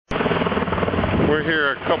We're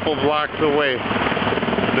here a couple blocks away.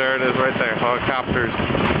 There it is right there, helicopters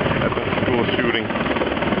at the school shooting.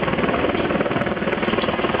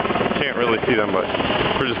 Can't really see them, but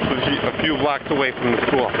we're just a few blocks away from the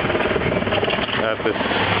school at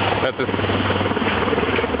this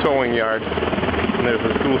towing yard. And there's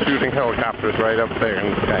the school shooting helicopters right up there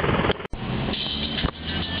in the sky.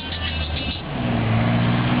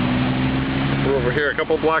 We're over here a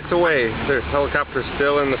couple blocks away. There's helicopters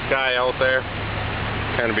still in the sky out there,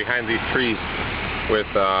 kind of behind these trees with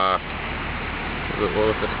the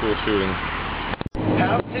school shooting.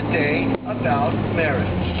 Have today about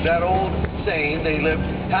marriage. That old saying, they lived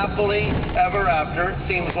happily ever after,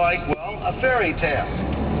 seems like, well, a fairy tale.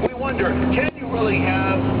 We wonder, can you really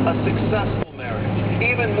have a successful marriage?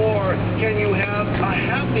 Even more, can you have a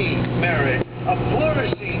happy marriage, a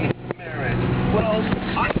flourishing marriage? Well,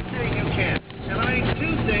 I say you can. And I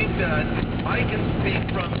do think that I can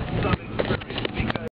speak from some